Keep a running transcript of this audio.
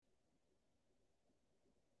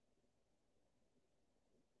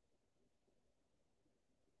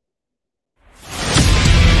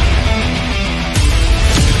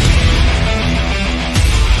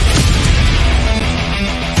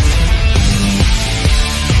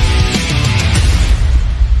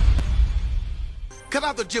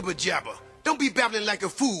Stop the jibber jabber. Don't be babbling like a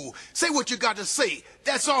fool. Say what you got to say.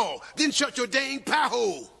 That's all. Then shut your dang pie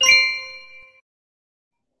hole.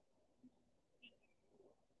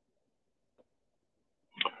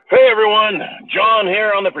 Hey everyone, John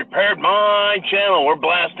here on the Prepared Mind channel. We're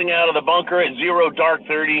blasting out of the bunker at 0 dark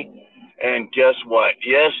 30. And guess what?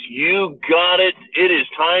 Yes, you got it. It is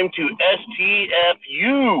time to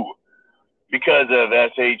STFU. Because of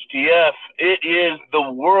SHTF, it is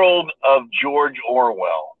the world of George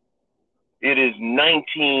Orwell. It is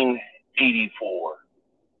 1984.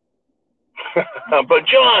 But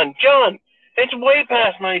John, it's way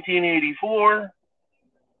past 1984.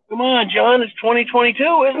 Come on, John, it's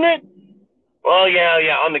 2022, isn't it? Well,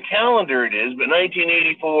 yeah, on the calendar it is, but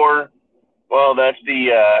 1984, well, that's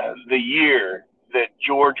the year that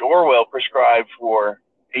George Orwell prescribed for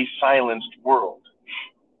a silenced world,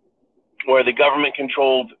 where the government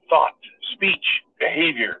controlled thought, speech,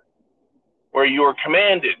 behavior, where you are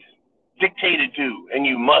commanded, dictated to, and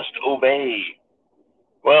you must obey.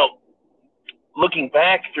 Well, looking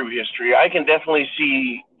back through history, I can definitely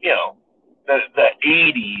see, the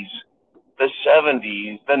 80s, the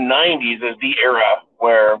 70s, the 90s as the era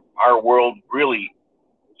where our world really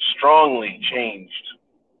strongly changed.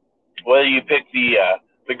 Whether you pick the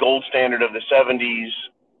gold standard of the 70s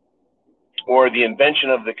or the invention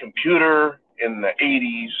of the computer in the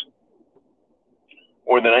 80s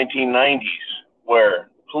or the 1990s, where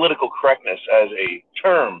political correctness as a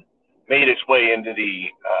term made its way into the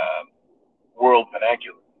world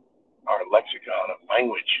vernacular, our lexicon of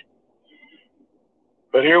language.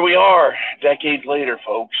 But here we are, decades later,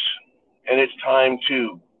 folks, and it's time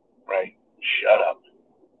to, shut up.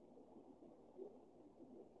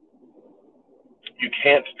 You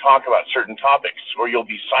can't talk about certain topics or you'll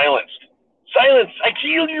be silenced. Silence, I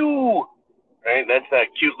keel you! Right? That's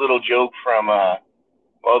that cute little joke from,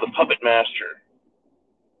 the Puppet Master.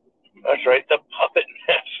 That's right, the Puppet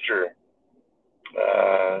Master.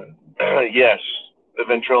 Yes, the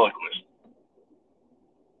ventriloquist.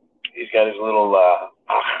 He's got his little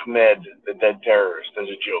Ahmed, the dead terrorist, as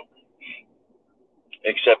a joke.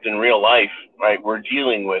 Except in real life, we're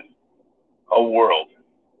dealing with a world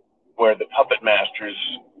where the puppet masters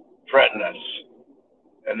threaten us.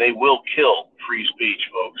 And they will kill free speech,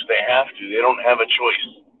 folks. They have to. They don't have a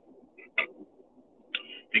choice.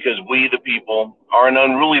 Because we, the people, are an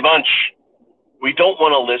unruly bunch. We don't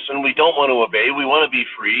want to listen. We don't want to obey. We want to be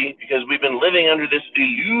free because we've been living under this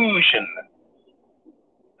illusion.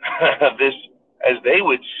 This, as they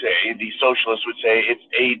would say, the socialists would say, it's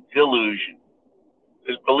a delusion.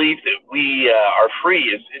 This belief that we are free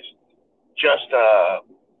is just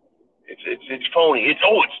it's phony. It's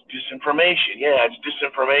disinformation. Yeah, it's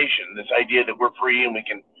disinformation. This idea that we're free and we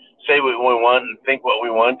can say what we want and think what we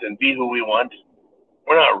want and be who we want.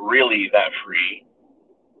 We're not really that free.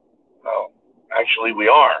 Well, actually we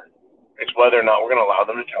are. It's whether or not we're going to allow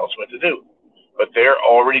them to tell us what to do. But they're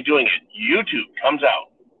already doing it. YouTube comes out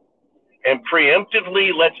and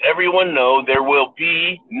preemptively lets everyone know there will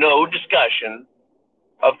be no discussion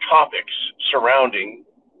of topics surrounding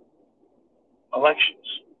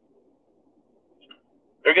elections.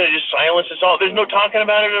 They're going to just silence us all. There's no talking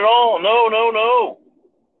about it at all. No.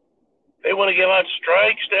 They want to give out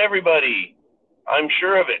strikes to everybody. I'm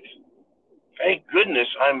sure of it. Thank goodness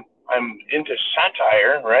I'm into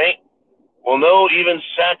satire, right? Well, no, even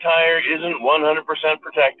satire isn't 100%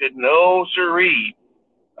 protected. No, sirree.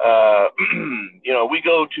 We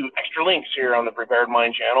go to extra links here on the Prepared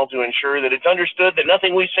Mind channel to ensure that it's understood that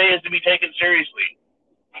nothing we say is to be taken seriously.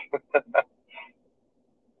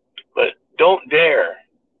 But don't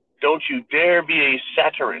you dare be a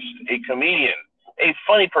satirist, a comedian, a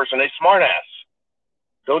funny person, a smartass.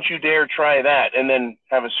 Don't you dare try that and then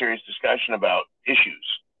have a serious discussion about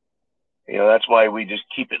issues. That's why we just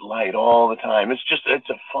keep it light all the time. It's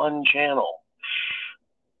a fun channel.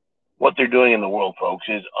 What they're doing in the world, folks,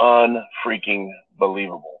 is unfreaking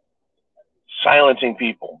believable. Silencing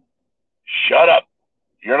people. Shut up.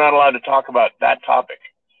 You're not allowed to talk about that topic.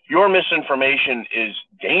 Your misinformation is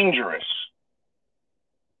dangerous.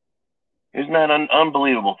 Isn't that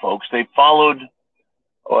unbelievable, folks? They followed,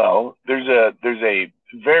 there's a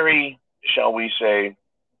very, shall we say,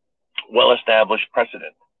 well-established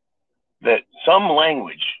precedent that some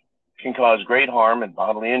language can cause great harm and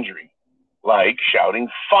bodily injury, like shouting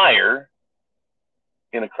fire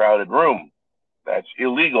in a crowded room. That's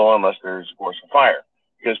illegal unless there's forceful fire,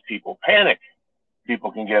 because people panic.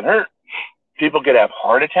 People can get hurt. People could have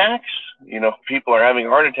heart attacks. People are having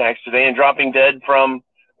heart attacks today and dropping dead from,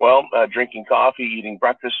 drinking coffee, eating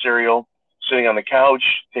breakfast cereal, sitting on the couch,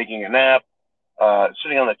 taking a nap,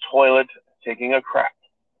 sitting on the toilet, taking a crap.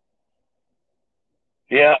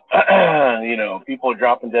 Yeah, people are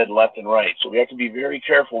dropping dead left and right, so we have to be very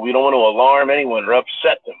careful. We don't want to alarm anyone or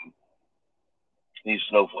upset them. These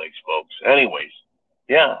snowflakes, folks. Anyways,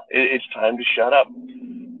 yeah, it's time to shut up.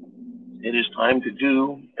 It is time to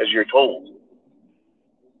do as you're told.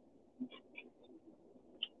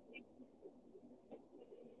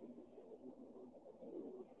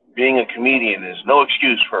 Being a comedian is no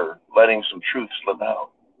excuse for letting some truth slip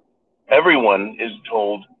out. Everyone is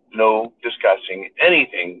told no discussing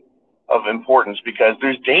anything of importance because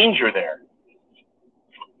there's danger there.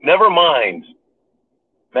 Never mind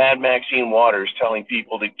Mad Maxine Waters telling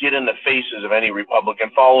people to get in the faces of any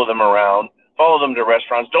Republican, follow them around, follow them to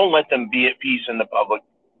restaurants, don't let them be at peace in the public,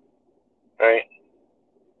 right?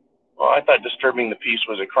 Well, I thought disturbing the peace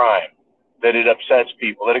was a crime, that it upsets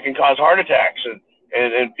people, that it can cause heart attacks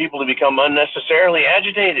and people to become unnecessarily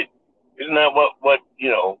agitated. Isn't that what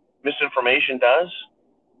misinformation does?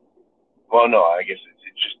 Well, no, I guess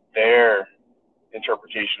it's just their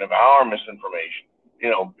interpretation of our misinformation.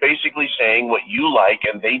 Basically saying what you like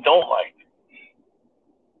and they don't like.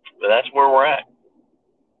 But that's where we're at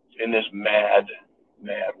in this mad,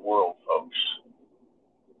 mad world, folks.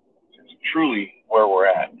 It's truly where we're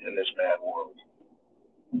at in this mad world.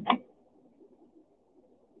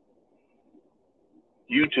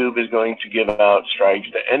 YouTube is going to give out strikes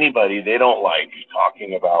to anybody they don't like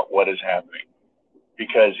talking about what is happening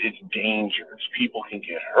because it's dangerous. People can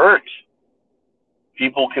get hurt.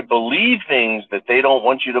 People could believe things that they don't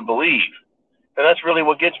want you to believe. And that's really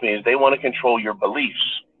what gets me is they want to control your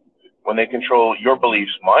beliefs. When they control your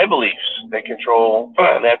beliefs, my beliefs, they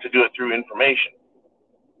have to do it through information.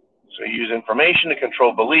 So you use information to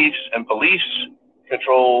control beliefs, and beliefs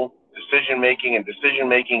control decision-making, and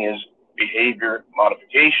decision-making is behavior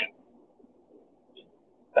modification.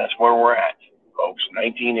 That's where we're at, folks,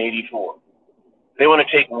 1984. They want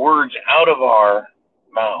to take words out of our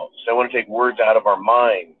mouths. They want to take words out of our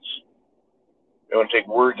minds. They want to take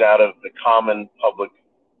words out of the common public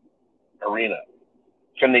arena.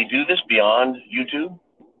 Can they do this beyond YouTube?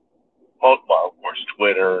 Well, of course,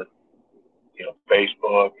 Twitter,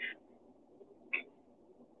 Facebook.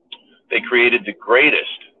 They created the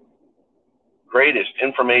greatest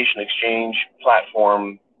information exchange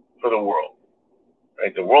platform for the world,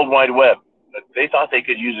 right? The World Wide Web. But they thought they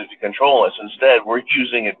could use it to control us. Instead, we're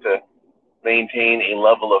using it to maintain a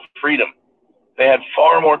level of freedom. They had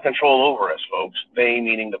far more control over us, folks. They,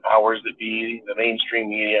 meaning the powers that be, the mainstream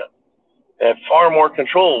media. They had far more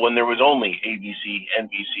control when there was only ABC,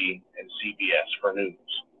 NBC, and CBS for news.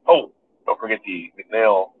 Oh, don't forget the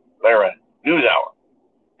McNeil-Lara News Hour.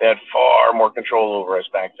 They had far more control over us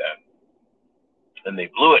back then. And they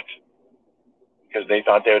blew it because they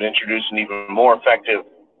thought they would introduce an even more effective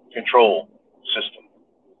control system.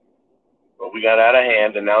 But we got out of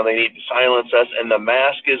hand, and now they need to silence us, and the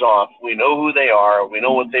mask is off. We know who they are. We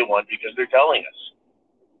know what they want because they're telling us.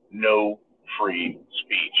 No free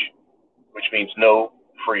speech, which means no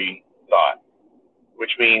free thought,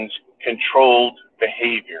 which means controlled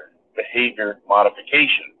behavior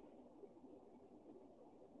modification.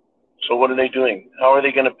 So what are they doing? How are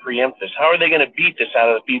they going to preempt this? How are they going to beat this out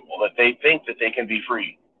of the people that they think that they can be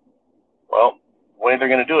free? Well, the way they're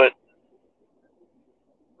going to do it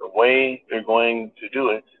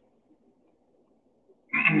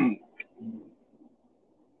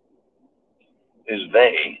is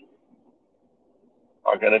they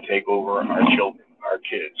are going to take over our children, our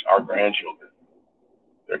kids, our grandchildren.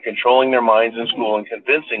 They're controlling their minds in school and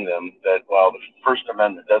convincing them that, while the First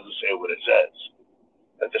Amendment doesn't say what it says,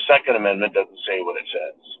 that the Second Amendment doesn't say what it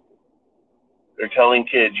says. They're telling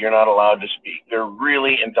kids you're not allowed to speak. They're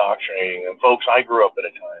really indoctrinating them. Folks, I grew up at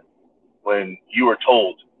a time when you were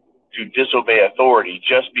told to disobey authority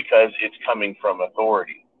just because it's coming from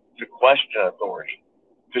authority, to question authority,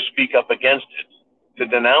 to speak up against it, to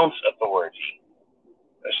denounce authority,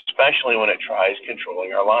 especially when it tries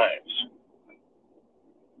controlling our lives.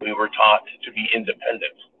 We were taught to be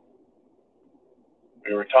independent.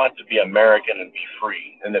 We were taught to be American and be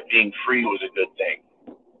free, and that being free was a good thing.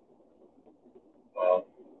 Well,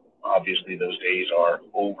 obviously those days are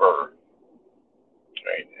over.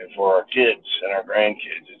 Right? And for our kids and our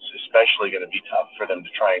grandkids, it's especially going to be tough for them to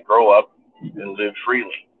try and grow up and live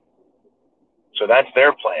freely. So that's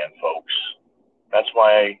their plan, folks. That's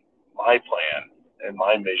why my plan and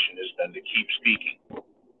my mission has been to keep speaking,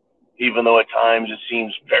 even though at times it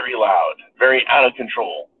seems very loud, very out of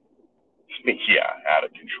control. Yeah, out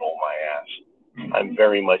of control, my ass. I'm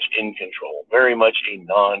very much in control, very much a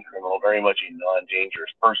non-criminal, very much a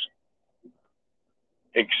non-dangerous person.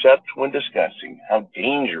 Except when discussing how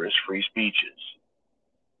dangerous free speech is.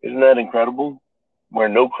 Isn't that incredible? Where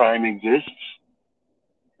no crime exists,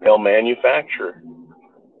 They'll manufacture,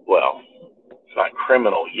 well, it's not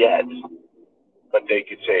criminal yet, but they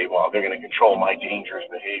could say, well, they're going to control my dangerous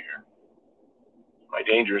behavior. My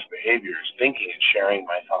dangerous behavior is thinking and sharing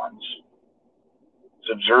my thoughts. It's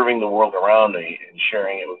observing the world around me and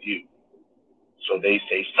sharing it with you. So they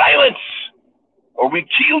say, silence, or we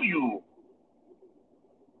kill you.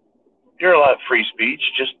 You're allowed free speech,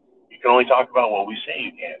 just you can only talk about what we say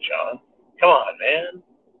you can't, John. Come on, man.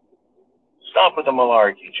 Stop with the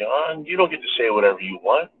malarkey, John. You don't get to say whatever you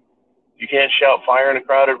want. You can't shout fire in a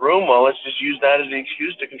crowded room. Well, let's just use that as an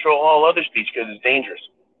excuse to control all other speech because it's dangerous.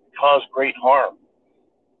 It causes great harm.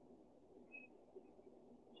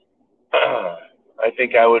 I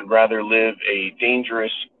think I would rather live a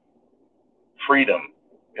dangerous freedom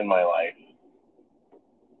in my life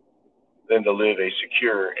than to live a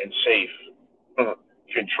secure and safe,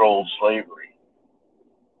 controlled slavery.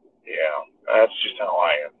 Yeah, that's just how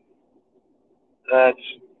I am. That's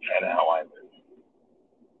kind of how I live.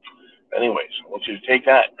 Anyways, I want you to take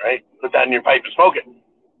that, right? Put that in your pipe and smoke it.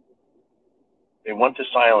 They want to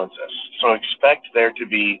silence us. So expect there to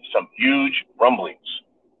be some huge rumblings.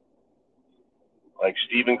 Like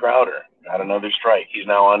Steven Crowder had another strike. He's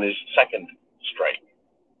now on his second strike.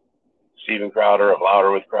 Steven Crowder of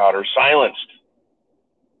Louder with Crowder silenced.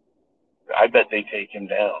 I bet they take him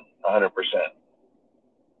down 100%.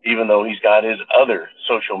 Even though he's got his other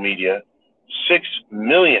social media, 6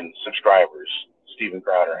 million subscribers Steven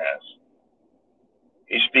Crowder has.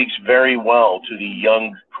 He speaks very well to the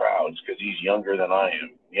young crowds because he's younger than I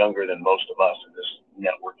am, younger than most of us in this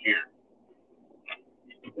network here.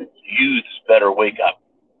 Youths better wake up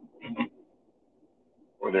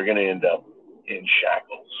or they're going to end up in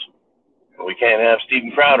shackles. And we can't have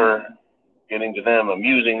Steven Crowder getting to them,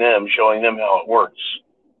 amusing them, showing them how it works.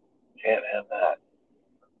 Can't have that.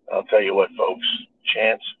 I'll tell you what, folks,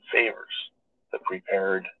 chance favors the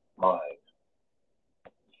prepared mind.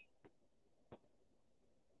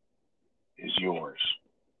 Is yours.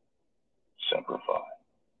 Semper Fi.